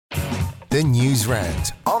The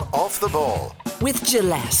Newsround on Off the Ball. With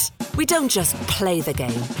Gillette, we don't just play the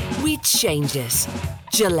game, we change it.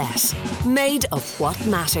 Gillette, made of what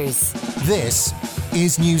matters. This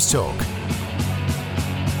is News Talk.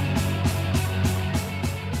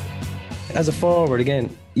 As a forward,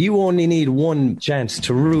 again, you only need one chance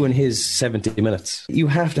to ruin his 70 minutes. You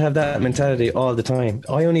have to have that mentality all the time.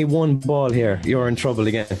 I only one ball here, you're in trouble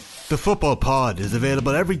again. The Football Pod is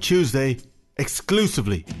available every Tuesday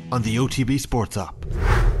exclusively on the OTB Sports app.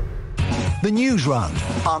 The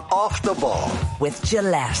Newsround on Off the Ball. With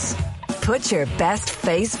Gillette. Put your best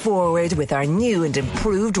face forward with our new and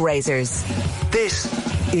improved razors. This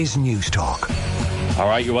is News Talk.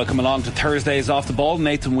 Alright, you're welcome along to Thursdays Off the Ball.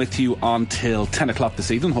 Nathan with you until 10 o'clock this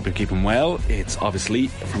evening. Hope you're keeping well. It's obviously,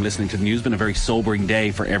 from listening to the news, been a very sobering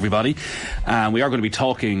day for everybody. We are going to be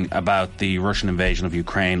talking about the Russian invasion of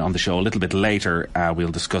Ukraine on the show a little bit later.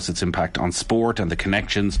 We'll discuss its impact on sport and the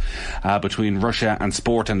connections between Russia and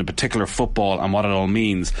sport, and in particular football, and what it all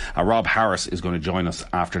means. Rob Harris is going to join us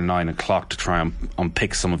after 9 o'clock to try and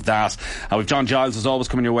unpick some of that. With John Giles, as always,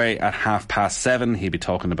 coming your way at 7:30. He'll be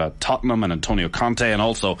talking about Tottenham and Antonio Conte, and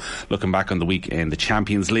also looking back on the week in the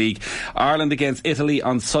Champions League. Ireland against Italy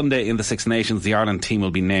on Sunday in the Six Nations. The Ireland team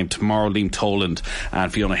will be named tomorrow. Liam Toland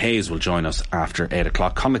and Fiona Hayes will join us after 8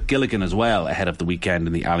 o'clock. Connacht Gilligan as well ahead of the weekend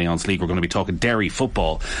in the Allianz League. We're going to be talking Derry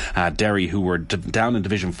football. Derry, who were down in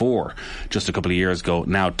Division 4 just a couple of years ago,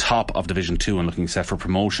 now top of Division 2 and looking set for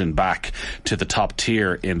promotion back to the top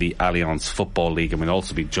tier in the Allianz Football League. And we'll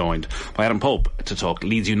also be joined by Adam Pope to talk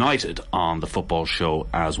Leeds United on the football show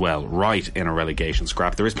as well, right in a relegation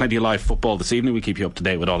scrap. There is plenty of live football this evening. We keep you up to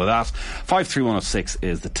date with all of that. 53106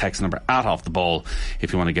 is the text number at Off the Ball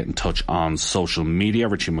if you want to get in touch on social media.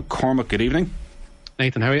 Richie McCormack, good evening.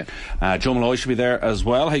 Nathan, how are you? Joe Molloy should be there as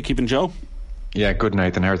well. How are you keeping, Joe? Yeah, good,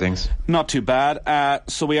 Nathan. How are things? Not too bad.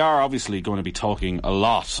 So we are obviously going to be talking a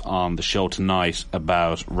lot on the show tonight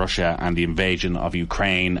about Russia and the invasion of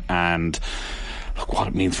Ukraine and look what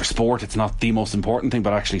it means for sport. It's not the most important thing,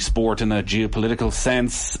 but actually sport in a geopolitical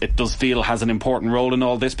sense, it does feel has an important role in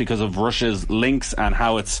all this because of Russia's links and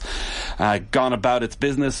how it's gone about its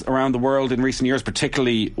business around the world in recent years,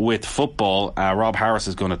 particularly with football. Rob Harris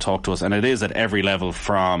is going to talk to us, and it is at every level,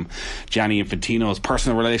 from Gianni Infantino's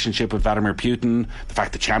personal relationship with Vladimir Putin, the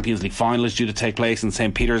fact the Champions League final is due to take place in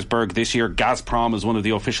St. Petersburg this year, Gazprom is one of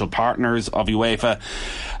the official partners of UEFA,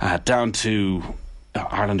 down to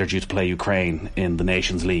Ireland are due to play Ukraine in the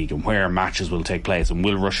Nations League and where matches will take place, and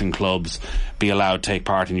will Russian clubs be allowed to take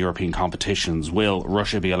part in European competitions? Will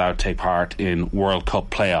Russia be allowed to take part in World Cup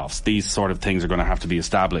playoffs? These sort of things are going to have to be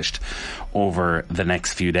established over the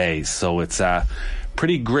next few days. So it's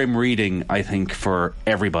pretty grim reading, I think, for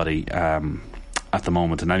everybody at the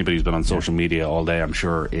moment, and anybody who's been on social media all day, I'm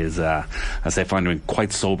sure, is as they find it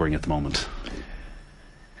quite sobering at the moment.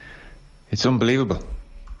 It's unbelievable.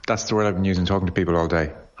 That's the word I've been using talking to people all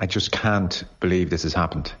day. I just can't believe this has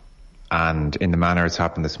happened, and in the manner it's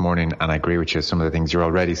happened this morning. And I agree with you, some of the things you're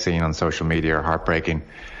already seeing on social media are heartbreaking.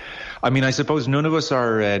 I mean, I suppose none of us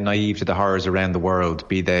are naive to the horrors around the world,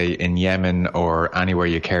 be they in Yemen or anywhere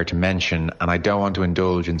you care to mention, and I don't want to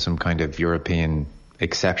indulge in some kind of European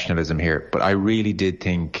exceptionalism here, but I really did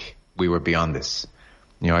think we were beyond this.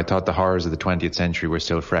 You know, I thought the horrors of the 20th century were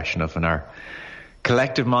still fresh enough in our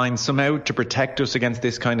collective mind somehow to protect us against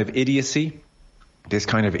this kind of idiocy, this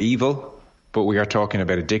kind of evil. But we are talking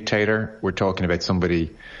about a dictator. We're talking about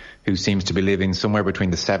somebody who seems to be living somewhere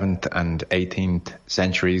between the 7th and 18th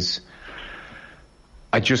centuries.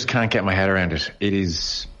 I just can't get my head around it. It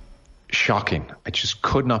is shocking. I just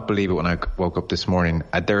could not believe it when I woke up this morning.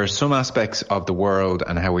 There are some aspects of the world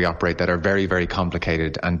and how we operate that are very, very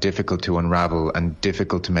complicated and difficult to unravel and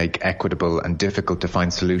difficult to make equitable and difficult to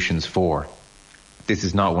find solutions for. This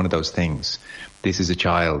is not one of those things. This is a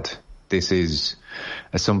child. This is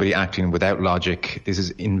somebody acting without logic. This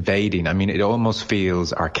is invading. I mean, it almost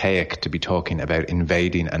feels archaic to be talking about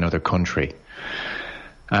invading another country.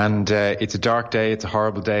 And it's a dark day. It's a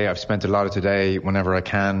horrible day. I've spent a lot of today, whenever I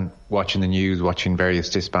can, watching the news, watching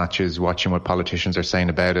various dispatches, watching what politicians are saying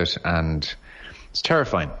about it. And it's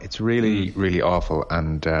terrifying. It's really, really awful.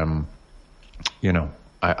 And, you know,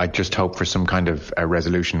 I just hope for some kind of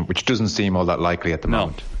resolution, which doesn't seem all that likely at the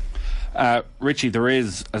moment. Richie, there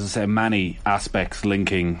is, as I say, many aspects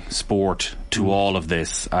linking sport to all of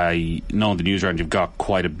this. I know in the Newsround you've got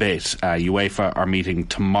quite a bit. UEFA are meeting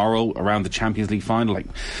tomorrow around the Champions League final. Like,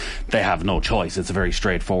 they have no choice. It's a very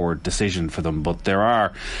straightforward decision for them. But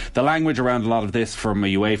the language around a lot of this from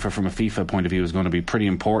a UEFA, from a FIFA point of view, is going to be pretty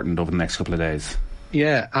important over the next couple of days.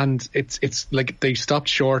 Yeah, and it's like they stopped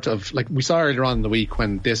short of, like we saw earlier on in the week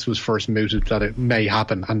when this was first mooted that it may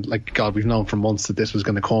happen, and like God, we've known for months that this was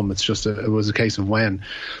going to come. It's just it was a case of when.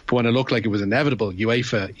 But when it looked like it was inevitable,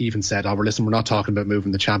 UEFA even said, "Oh, we're not talking about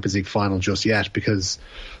moving the Champions League final just yet, because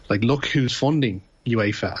like look who's funding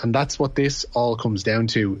UEFA." And that's what this all comes down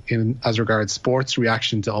to in as regards sports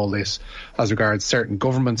reaction to all this, as regards certain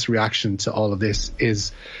governments' reaction to all of this,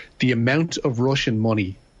 is the amount of Russian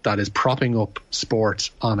money that is propping up sport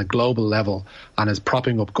on a global level and is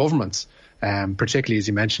propping up governments, particularly as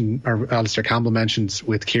you mentioned, or Alistair Campbell mentioned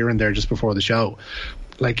with Kieran there just before the show.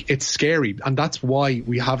 Like, it's scary, and that's why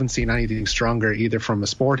we haven't seen anything stronger either from a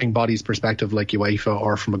sporting body's perspective like UEFA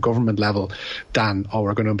or from a government level than, oh,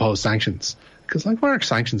 we're going to impose sanctions. Because like, what are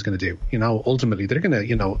sanctions going to do? You know, ultimately they're going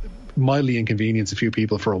to, mildly inconvenience a few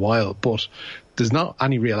people for a while, but there's not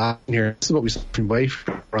any real action here. This is what we saw from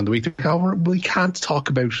UEFA on the week. We can't talk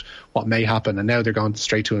about what may happen, and now they're going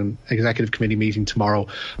straight to an executive committee meeting tomorrow,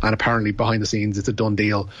 and apparently behind the scenes it's a done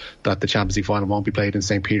deal that the Champions League final won't be played in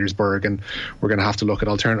St. Petersburg, and we're going to have to look at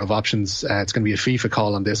alternative options. It's going to be a FIFA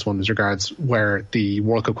call on this one as regards where the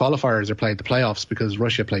World Cup qualifiers are played, the playoffs, because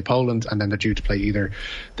Russia play Poland and then they're due to play either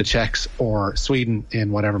the Czechs or Sweden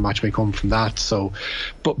in whatever match may come from that. So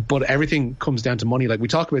but everything comes down to money. Like, we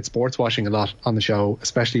talk about sports washing a lot on the show,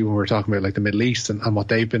 especially when we're talking about like the Middle East and what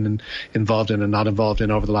they've been involved in and not involved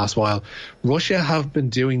in over the last while. Russia have been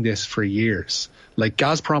doing this for years. Like,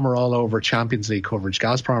 Gazprom are all over Champions League coverage.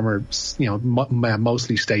 Gazprom are,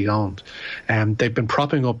 mostly state-owned. They've been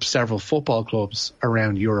propping up several football clubs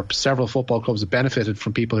around Europe. Several football clubs have benefited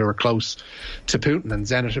from people who are close to Putin, and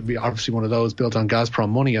Zenit would be obviously one of those, built on Gazprom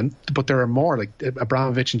money. But there are more, like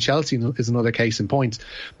Abramovich and Chelsea is another case in point.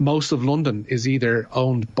 Most of London is either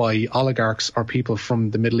owned by oligarchs or people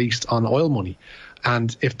from the Middle East on oil money.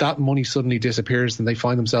 And if that money suddenly disappears, then they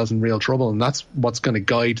find themselves in real trouble. And that's what's going to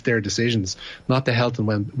guide their decisions, not the health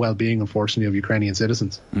and well-being, unfortunately, of Ukrainian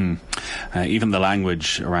citizens. Even the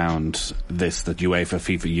language around this that UEFA,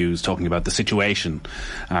 FIFA use, talking about the situation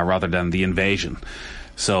rather than the invasion.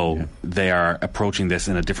 So they are approaching this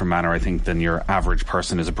in a different manner, I think, than your average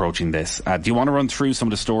person is approaching this. Do you want to run through some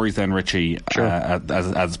of the stories then, Richie, sure, as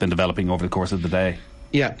it's been developing over the course of the day?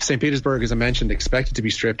 Yeah, St. Petersburg, as I mentioned, expected to be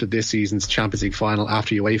stripped of this season's Champions League final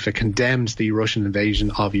after UEFA condemned the Russian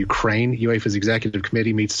invasion of Ukraine. UEFA's executive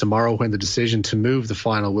committee meets tomorrow, when the decision to move the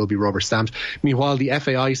final will be rubber stamped. Meanwhile, the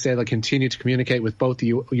FAI say they'll continue to communicate with both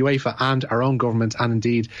the UEFA and our own government, and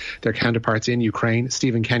indeed their counterparts in Ukraine.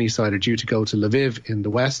 Stephen Kenny's side are due to go to Lviv in the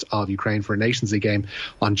west of Ukraine for a Nations League game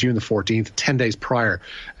on June the 14th, 10 days prior.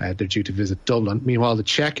 They're due to visit Dublin. Meanwhile, the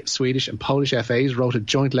Czech, Swedish and Polish FAs wrote a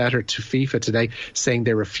joint letter to FIFA today saying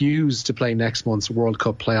they refuse to play next month's World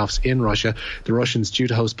Cup playoffs in Russia. The Russians due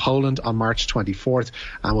to host Poland on March 24th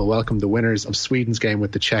and will welcome the winners of Sweden's game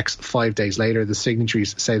with the Czechs 5 days later. The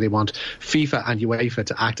signatories say they want FIFA and UEFA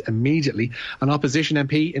to act immediately. An opposition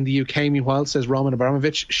MP in the UK, meanwhile, says Roman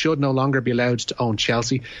Abramovich should no longer be allowed to own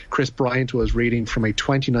Chelsea. Chris Bryant was reading from a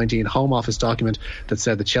 2019 Home Office document that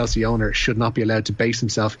said the Chelsea owner should not be allowed to base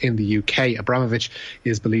himself in the UK. Abramovich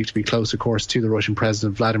is believed to be close, of course, to the Russian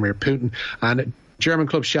President Vladimir Putin. And German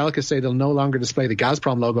club Schalke say they'll no longer display the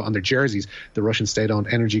Gazprom logo on their jerseys. The Russian state-owned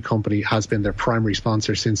energy company has been their primary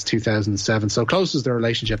sponsor since 2007. So close is their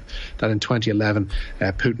relationship that in 2011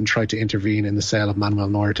 Putin tried to intervene in the sale of Manuel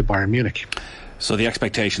Neuer to Bayern Munich. So the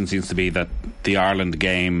expectation seems to be that the Ireland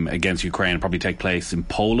game against Ukraine will probably take place in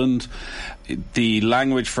Poland. The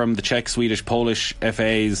language from the Czech, Swedish, Polish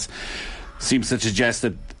FAs seems to suggest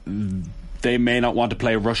that they may not want to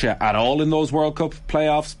play Russia at all in those World Cup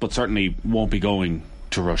playoffs, but certainly won't be going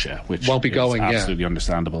to Russia, which won't be going, absolutely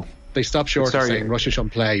understandable. They stopped short of saying Russia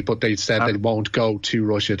shouldn't play, but they said they won't go to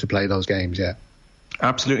Russia to play those games,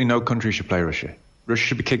 Absolutely no country should play Russia. Russia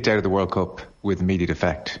should be kicked out of the World Cup with immediate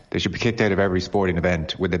effect. They should be kicked out of every sporting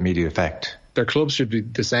event with immediate effect. Their clubs should be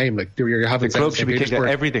the same. Like, you're having the clubs should be kicked out.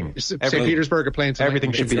 Everything. St. Petersburg are playing tonight.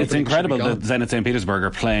 Everything should be. It's incredible that Zenit St. Petersburg are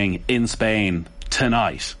playing in Spain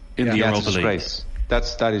tonight in the Europa League. Disgrace.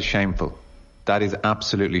 That is shameful. That is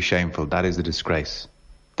absolutely shameful. That is a disgrace.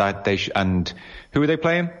 And who are they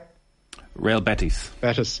playing? Real Betis.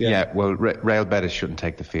 Betis, yeah. Yeah, well, Real Betis shouldn't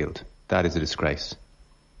take the field. That is a disgrace.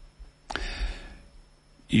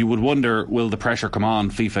 You would wonder, will the pressure come on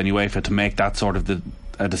FIFA and UEFA to make that sort of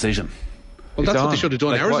a decision? Well, that's what they should have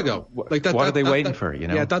done hours ago. What are they waiting for? You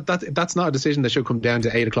know? Yeah, that's not a decision that should come down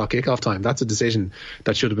to 8 o'clock kickoff time. That's a decision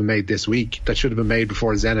that should have been made this week. That should have been made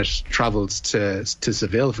before Zenit travelled to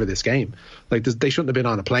Seville for this game. Like, they shouldn't have been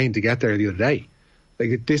on a plane to get there the other day.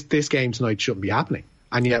 Like, this game tonight shouldn't be happening.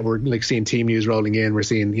 And yet we're like seeing team news rolling in. We're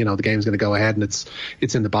seeing, the game's going to go ahead and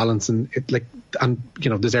it's in the balance, and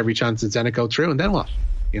there's every chance it's going to go through. And then what?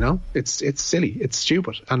 It's silly. It's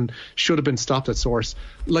stupid, and should have been stopped at source.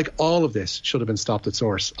 Like all of this should have been stopped at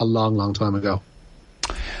source a long, long time ago.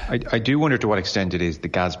 I do wonder to what extent it is the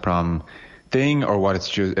Gazprom thing, or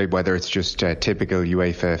whether it's just typical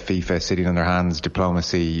UEFA, FIFA sitting on their hands,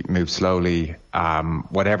 diplomacy, move slowly.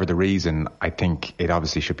 Whatever the reason, I think it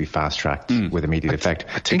obviously should be fast tracked with immediate effect.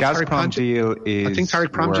 I think the Gazprom deal is. I think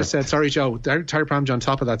Tariq Pram just said. Sorry, Joe. Tariq Pram on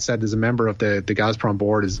top of that said, there's a member of the Gazprom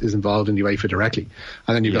board is involved in UEFA directly,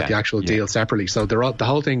 and then you've got the actual deal separately. So the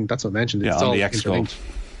whole thing, that's what I mentioned. It's all on the Exco.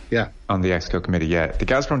 On the Exco committee. Yeah, the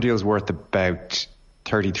Gazprom deal is worth about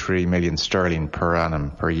 33 million sterling per annum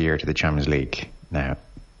per year to the Champions League. Now,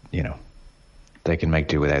 they can make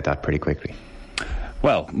do without that pretty quickly.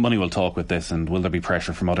 Well, money will talk with this, and will there be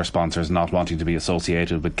pressure from other sponsors not wanting to be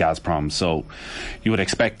associated with Gazprom? So you would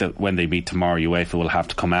expect that when they meet tomorrow, UEFA will have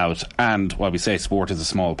to come out. And while we say sport is a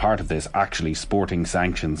small part of this, actually sporting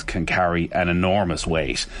sanctions can carry an enormous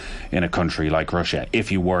weight in a country like Russia.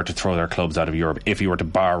 If you were to throw their clubs out of Europe, if you were to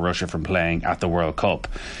bar Russia from playing at the World Cup,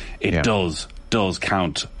 it does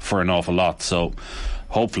count for an awful lot. So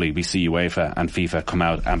hopefully we see UEFA and FIFA come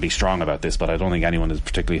out and be strong about this, but I don't think anyone is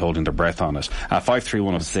particularly holding their breath on it.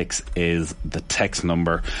 53106 is the text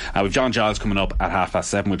number. With John Giles coming up at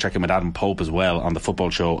 7:30. We'll check in with Adam Pope as well on the football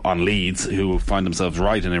show on Leeds, who find themselves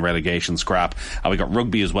right in a relegation scrap. We got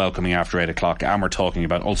rugby as well coming after 8 o'clock, and we're talking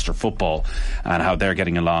about Ulster football and how they're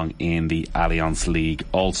getting along in the Allianz League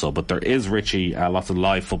also. But there is, Richie, lots of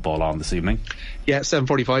live football on this evening. Yeah,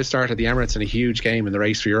 7:45 start at the Emirates, and a huge game in the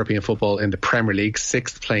race for European football in the Premier League.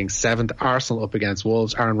 6th playing 7th. Arsenal up against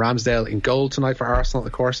Wolves. Aaron Ramsdale in goal tonight for Arsenal,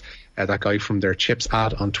 of course. That guy from their Chips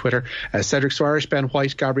ad on Twitter. Cedric Soares, Ben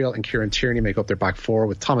White, Gabriel and Kieran Tierney make up their back four,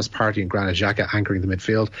 with Thomas Partey and Granit Xhaka anchoring the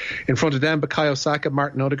midfield. In front of them, Bukayo Saka,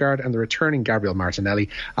 Martin Odegaard and the returning Gabriel Martinelli.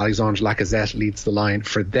 Alexandre Lacazette leads the line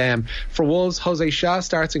for them. For Wolves, Jose Shah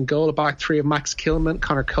starts in goal. A back three of Max Kilman,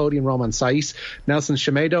 Connor Cody and Roman Saiz. Nelson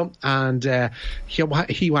Semedo and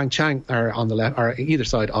Hee Wang Chang are on the left, or either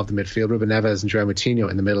side of the midfield. Ruben Neves and Joao Moutinho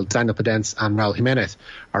in the middle. Daniel Podence and Raul Jimenez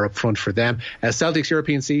are up front for them. Celtic's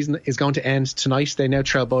European season is going to end tonight. They now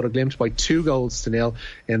trail Bodo Glimt by 2-0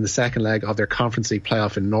 in the second leg of their Conference League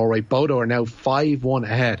playoff in Norway. Bodo are now 5-1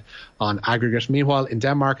 ahead on aggregate. Meanwhile, in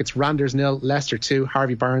Denmark, it's Randers 0, Leicester 2,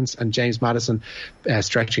 Harvey Barnes and James Maddison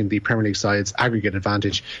stretching the Premier League side's aggregate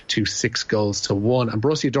advantage to 6-1. And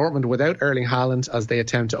Borussia Dortmund without Erling Haaland as they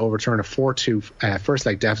attempt to overturn a 4-2 first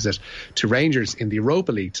leg deficit to Rangers in the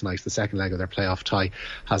Europa League tonight. The second leg of their playoff tie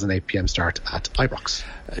has an 8 p.m. start at Ibrox.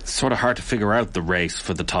 It's sort of hard to figure out the race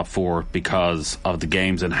for the top four because of the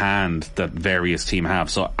games in hand that various teams have.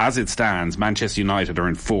 So as it stands, Manchester United are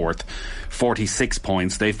in 4th, 46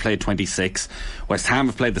 points. They've played 26. West Ham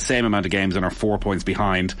have played the same amount of games and are 4 points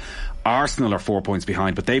behind. Arsenal are 4 points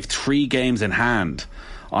behind, but they've 3 games in hand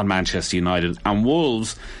on Manchester United. And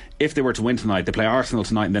Wolves, if they were to win tonight, they play Arsenal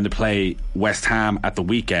tonight and then they play West Ham at the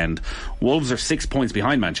weekend. Wolves are 6 points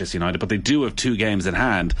behind Manchester United, but they do have 2 games in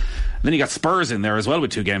hand. And then you got Spurs in there as well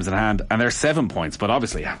with 2 games in hand, and they're 7 points. But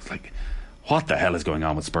obviously, what the hell is going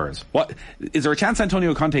on with Spurs? What is there a chance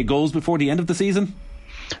Antonio Conte goes before the end of the season?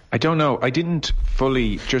 I don't know. I didn't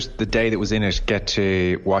fully, just the day that was in it, get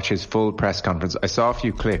to watch his full press conference. I saw a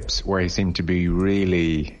few clips where he seemed to be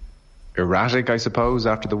really erratic, I suppose,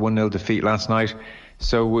 after the 1-0 defeat last night.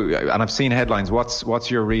 So, and I've seen headlines. What's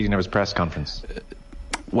your reading of his press conference?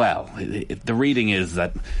 Well, the reading is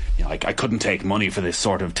that I couldn't take money for this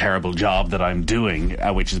sort of terrible job that I'm doing,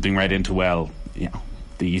 which is being read into,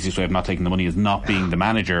 the easiest way of not taking the money is not being the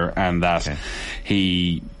manager, and that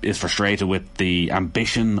he is frustrated with the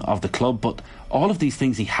ambition of the club. But all of these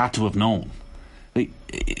things he had to have known.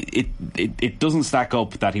 It doesn't stack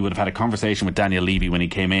up that he would have had a conversation with Daniel Levy when he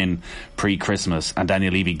came in pre-Christmas, and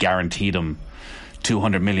Daniel Levy guaranteed him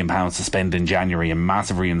 £200 million to spend in January and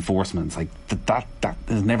massive reinforcements. That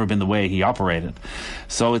has never been the way he operated.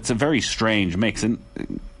 So it's a very strange mix, and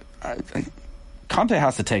Conte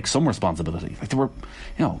has to take some responsibility. There were,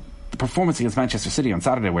 the performance against Manchester City on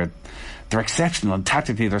Saturday, where they're exceptional and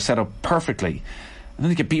tactically they're set up perfectly, and then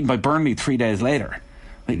they get beaten by Burnley 3 days later.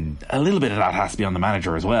 A little bit of that has to be on the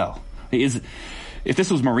manager as well. If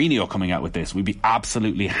this was Mourinho coming out with this, we'd be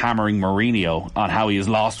absolutely hammering Mourinho on how he has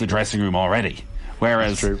lost the dressing room already.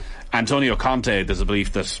 Whereas Antonio Conte, there's a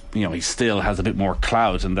belief that he still has a bit more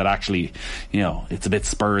clout, and that actually it's a bit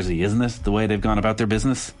Spursy, isn't it, the way they've gone about their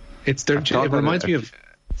business? It reminds me of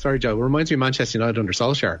Manchester United under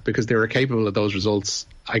Solskjaer, because they were capable of those results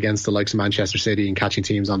against the likes of Manchester City and catching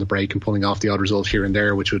teams on the break and pulling off the odd result here and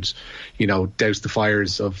there, which would, douse the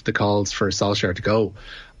fires of the calls for Solskjaer to go.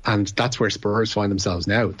 And that's where Spurs find themselves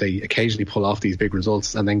now. They occasionally pull off these big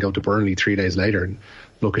results and then go to Burnley 3 days later and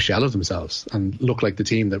look a shell of themselves and look like the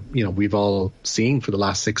team that we've all seen for the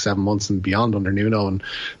last 6-7 months and beyond under Nuno and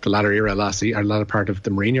the latter era latter part of the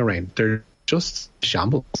Mourinho reign. They're just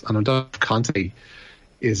shambles. And I don't know if Conte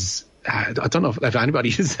is... I don't know if anybody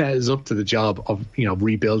is up to the job of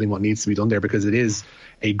rebuilding what needs to be done there, because it is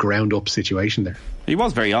a ground up situation there. He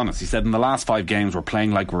was very honest. He said in the last 5 games we're playing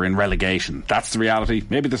like we're in relegation. That's the reality.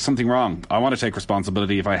 Maybe there's something wrong. I want to take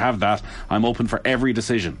responsibility. If I have that, I'm open for every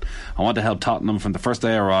decision. I want to help Tottenham from the first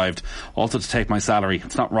day I arrived, also to take my salary.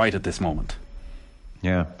 It's not right at this moment.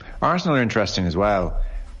 Yeah. Arsenal are interesting as well.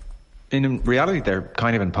 In reality, they're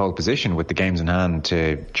kind of in pole position with the games in hand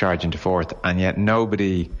to charge into fourth, and yet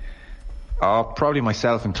nobody, probably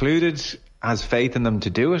myself included, has faith in them to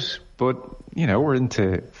do it. But, we're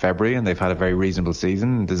into February and they've had a very reasonable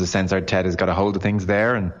season. There's a sense Arteta's got a hold of things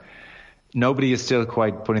there, and nobody is still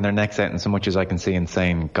quite putting their necks out in so much as I can see and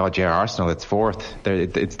saying, God, yeah, Arsenal, it's fourth.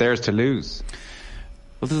 It's theirs to lose.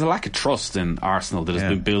 Well, there's a lack of trust in Arsenal that has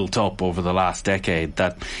been built up over the last decade,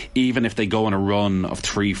 that even if they go on a run of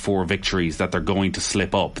 3-4 victories, that they're going to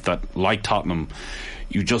slip up, that like Tottenham,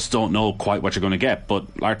 you just don't know quite what you're going to get. But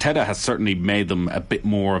Arteta has certainly made them a bit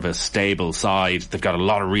more of a stable side. They've got a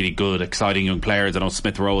lot of really good, exciting young players. I know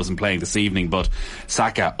Smith Rowe isn't playing this evening, but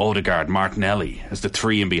Saka, Odegaard, Martinelli as the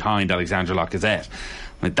 3 in behind Alexander Lacazette.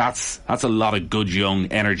 Like that's a lot of good,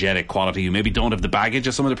 young, energetic quality who maybe don't have the baggage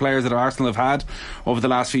of some of the players that Arsenal have had over the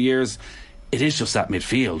last few years. It is just that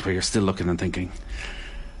midfield where you're still looking and thinking,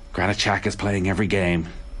 Granit Xhaka is playing every game,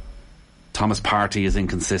 Thomas Partey is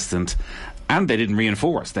inconsistent, and they didn't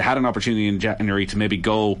reinforce. They had an opportunity in January to maybe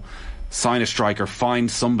go sign a striker,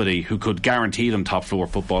 find somebody who could guarantee them top floor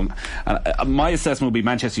football. And my assessment would be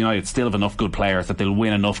Manchester United still have enough good players that they'll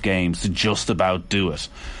win enough games to just about do it.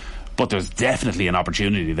 But there's definitely an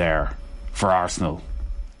opportunity there for Arsenal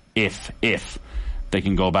if they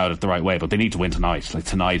can go about it the right way. But they need to win tonight. Like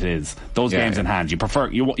tonight is those games in hand. You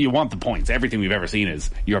want the points. Everything we've ever seen is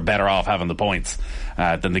you're better off having the points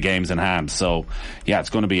than the games in hand. So it's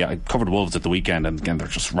going to be. I covered Wolves at the weekend, and again they're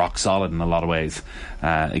just rock solid in a lot of ways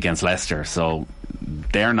against Leicester. So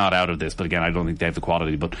they're not out of this. But again, I don't think they have the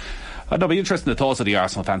quality. But I'd be interested in the thoughts of the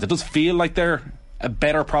Arsenal fans. It does feel like they're a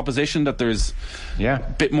better proposition, that there's a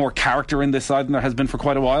bit more character in this side than there has been for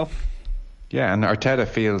quite a while. Yeah, and Arteta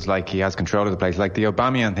feels like he has control of the place. Like the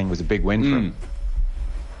Aubameyang thing was a big win for him.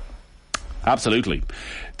 Absolutely.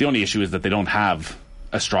 The only issue is that they don't have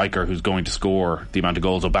a striker who's going to score the amount of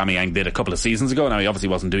goals Aubameyang did a couple of seasons ago. Now, he obviously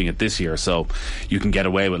wasn't doing it this year, so you can get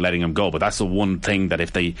away with letting him go. But that's the one thing that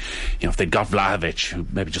if they got Vlahovic, who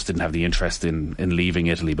maybe just didn't have the interest in leaving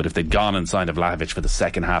Italy, but if they'd gone and signed a Vlahovic for the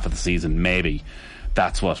second half of the season, maybe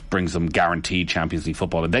that's what brings them guaranteed Champions League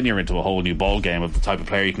football. And then you're into a whole new ball game of the type of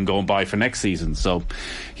player you can go and buy for next season. So,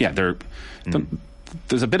 there's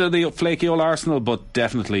a bit of the flaky old Arsenal, but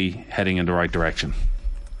definitely heading in the right direction.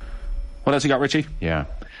 What else you got, Richie? Yeah.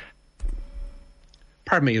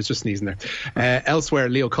 Pardon me, I was just sneezing there. Elsewhere,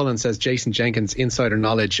 Leo Cullen says Jason Jenkins' insider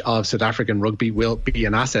knowledge of South African rugby will be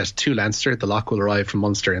an asset to Leinster. The lock will arrive from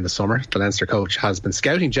Munster in the summer. The Leinster coach has been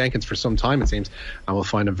scouting Jenkins for some time, it seems, and will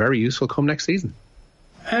find him very useful come next season.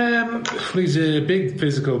 He's a big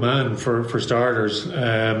physical man for starters.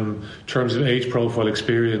 In terms of age profile,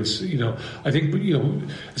 experience, I think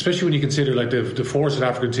especially when you consider like the 4 South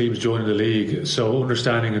African teams joining the league, so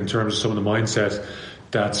understanding in terms of some of the mindset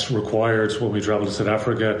that's required when we travel to South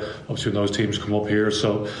Africa. Obviously, when those teams come up here,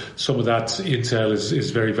 so some of that intel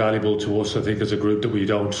is very valuable to us, I think, as a group that we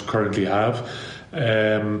don't currently have.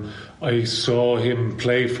 I saw him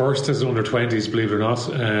play first as under-20s, believe it or not,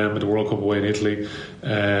 at the World Cup away in Italy.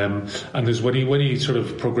 And there's when he sort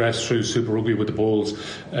of progressed through Super Rugby with the Bulls,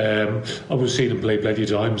 I was seeing him play plenty of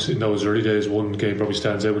times in those early days. One game probably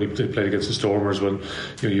stands out when he played against the Stormers, when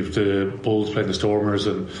you have the Bulls playing the Stormers,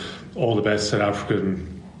 and all the best South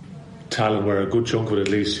African talent were a good chunk of it, at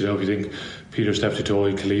least. If you think Peter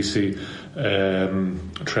Steptoe, Khaleesi,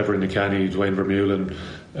 Trevor Nicani, Dwayne Vermeulen,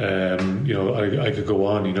 I could go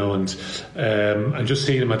on, and just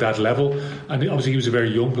seeing him at that level, and obviously he was a very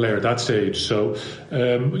young player at that stage. So,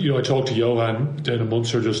 I talked to Johan down in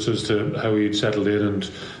Munster just as to how he'd settled in,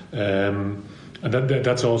 and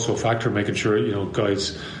that's also a factor, making sure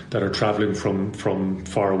guys that are travelling from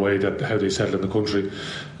far away, that how they settle in the country,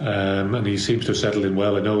 and he seems to have settled in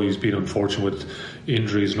well. I know he's been unfortunate with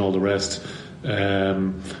injuries and all the rest.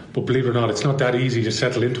 But believe it or not, it's not that easy to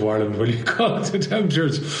settle into Ireland when you've got the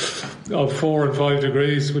temperatures of 4 and 5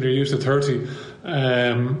 degrees when you're used to 30.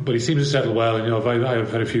 But he seems to settle well. And,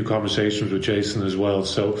 I've had a few conversations with Jason as well.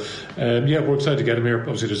 So, we're excited to get him here.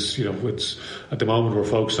 Obviously, it's at the moment we're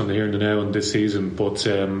focused on the here and the now and this season. But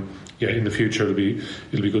in the future it'll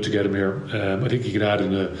be good to get him here. I think he can add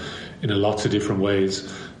in a lots of different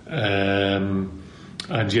ways.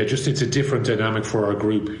 It's a different dynamic for our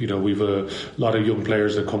group. We've a lot of young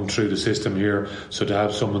players that come through the system here, so to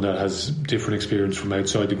have someone that has different experience from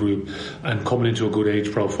outside the group and coming into a good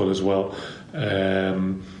age profile as well,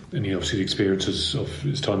 and obviously the experiences of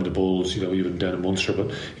his time in the Bulls, even down in Munster,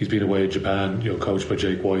 but he's been away in Japan, coached by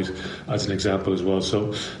Jake White as an example as well.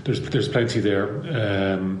 So there's plenty there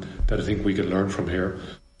that I think we can learn from here.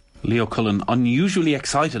 Leo Cullen unusually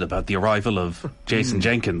excited about the arrival of Jason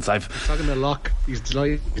Jenkins. He's talking about lock. He's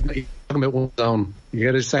delighted. He's talking about one zone. You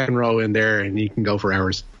get his second row in there and he can go for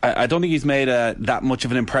hours. I don't think he's made that much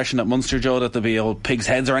of an impression at Munster, Joe, that there'll be old pigs'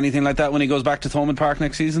 heads or anything like that when he goes back to Thomond Park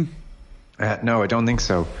next season. No, I don't think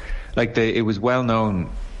so. It was well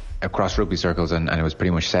known across rugby circles, and it was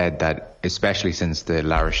pretty much said that, especially since the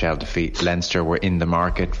La Rochelle defeat, Leinster were in the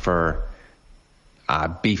market for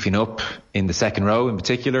beefing up in the second row in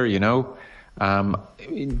particular.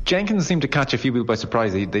 Jenkins seemed to catch a few people by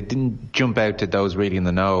surprise. They didn't jump out to those really in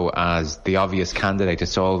the know as the obvious candidate to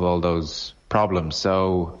solve all those problems.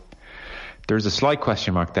 So there's a slight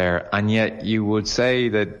question mark there, and yet you would say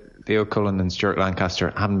that Leo Cullen and Stuart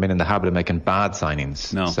Lancaster haven't been in the habit of making bad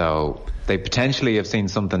signings. No. So they potentially have seen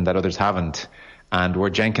something that others haven't, and were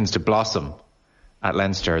Jenkins to blossom at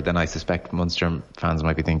Leinster, then I suspect Munster fans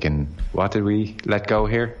might be thinking, what did we let go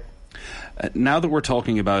here? Now that we're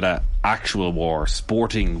talking about an actual war,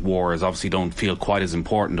 sporting wars obviously don't feel quite as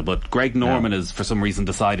important, but Greg Norman has for some reason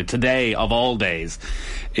decided today, of all days,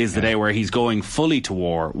 is the day where he's going fully to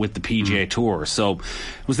war with the PGA Tour. So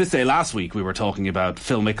it was this day last week we were talking about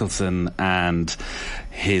Phil Mickelson and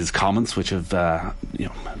his comments, which have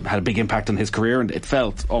had a big impact on his career, and it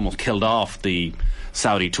felt almost killed off the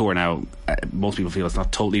Saudi tour. Now, most people feel it's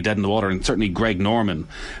not totally dead in the water, and certainly Greg Norman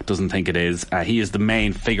doesn't think it is. He is the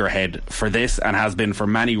main figurehead for this and has been for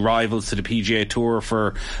many rivals to the PGA Tour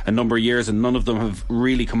for a number of years, and none of them have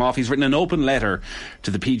really come off. He's written an open letter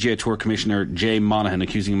to the PGA Tour Commissioner Jay Monaghan,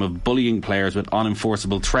 accusing him of bullying players with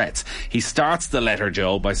unenforceable threats. He starts the letter,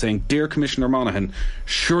 Joe, by saying, "Dear Commissioner Monaghan,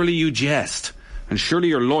 surely you jest, and surely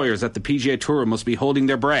your lawyers at the PGA Tour must be holding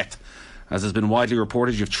their breath. As has been widely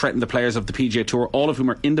reported, you've threatened the players of the PGA Tour, all of whom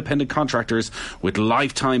are independent contractors, with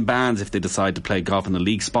lifetime bans if they decide to play golf in a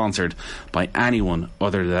league sponsored by anyone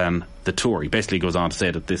other than the Tour." He basically goes on to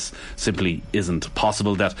say that this simply isn't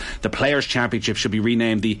possible, that the Players' Championship should be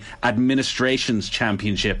renamed the Administration's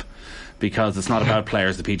Championship, because it's not about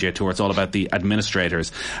players, the PGA Tour, it's all about the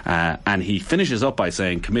administrators. And he finishes up by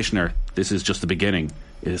saying, "Commissioner, this is just the beginning.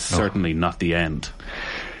 It is certainly not the end."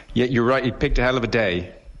 Yeah, you're right. He picked a hell of a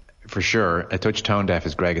day, for sure. A touch tone deaf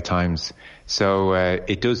is Greg at times. So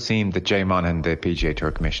it does seem that Jay Monaghan, the PGA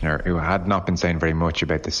Tour Commissioner, who had not been saying very much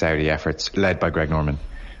about the Saudi efforts, led by Greg Norman,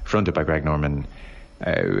 fronted by Greg Norman,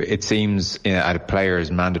 it seems at a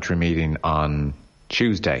players' mandatory meeting on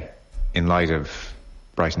Tuesday, in light of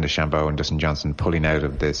Bryson DeChambeau and Dustin Johnson pulling out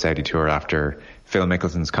of the Saudi Tour after Phil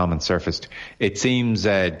Mickelson's comments surfaced, it seems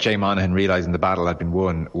Jay Monaghan, realising the battle had been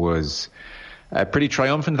won, was pretty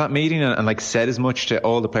triumphant at that meeting and said as much to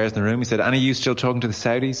all the players in the room. He said, "Any of you still talking to the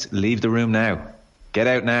Saudis? Leave the room now. Get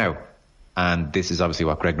out now." And this is obviously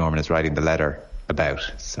what Greg Norman is writing the letter about.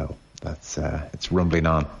 So that's it's rumbling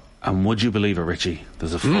on. And would you believe it, Richie?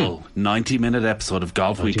 There's a full 90-minute episode of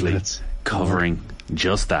Golf Weekly covering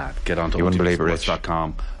just that. Get on to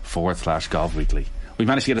OTBSports.com/Golf Weekly. We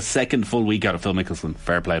managed to get a second full week out of Phil Mickelson.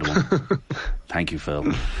 Fair play to him. Thank you, Phil.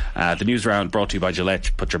 The news round brought to you by Gillette.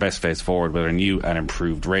 Put your best face forward with our new and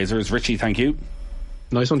improved razors. Richie, thank you.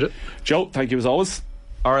 Nice one, Joe. Joe, thank you as always.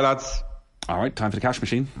 All right, lads. All right, time for the cash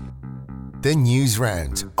machine. The news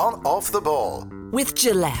round on Off the Ball. With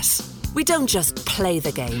Gillette, we don't just play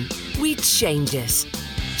the game, we change it.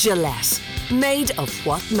 Gillette, made of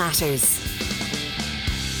what matters.